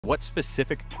What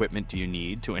specific equipment do you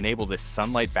need to enable this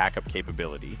sunlight backup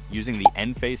capability, using the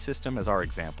Enphase system as our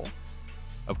example?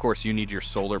 Of course, you need your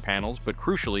solar panels, but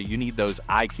crucially, you need those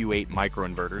IQ8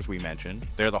 microinverters we mentioned.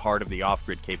 They're the heart of the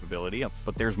off-grid capability,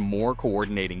 but there's more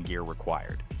coordinating gear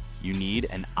required. You need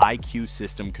an IQ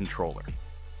system controller.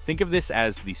 Think of this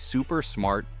as the super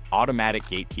smart automatic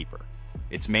gatekeeper.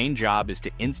 Its main job is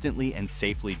to instantly and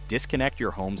safely disconnect your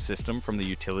home system from the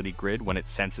utility grid when it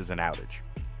senses an outage,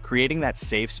 creating that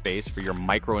safe space for your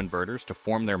microinverters to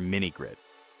form their mini-grid.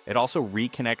 It also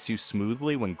reconnects you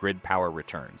smoothly when grid power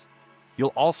returns.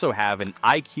 You'll also have an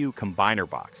IQ combiner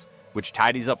box, which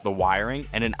tidies up the wiring,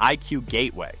 and an IQ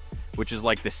gateway, which is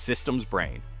like the system's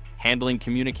brain, handling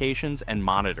communications and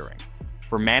monitoring.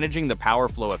 For managing the power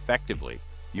flow effectively,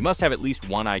 you must have at least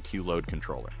one IQ load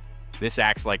controller. This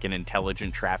acts like an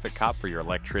intelligent traffic cop for your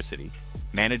electricity,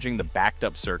 managing the backed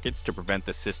up circuits to prevent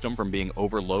the system from being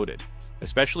overloaded,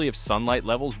 especially if sunlight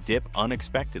levels dip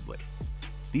unexpectedly.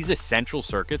 These essential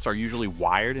circuits are usually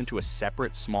wired into a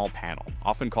separate small panel,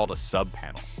 often called a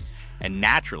sub-panel. And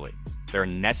naturally, there are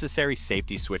necessary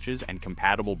safety switches and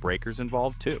compatible breakers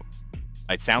involved too.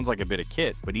 It sounds like a bit of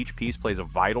kit, but each piece plays a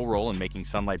vital role in making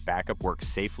sunlight backup work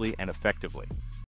safely and effectively.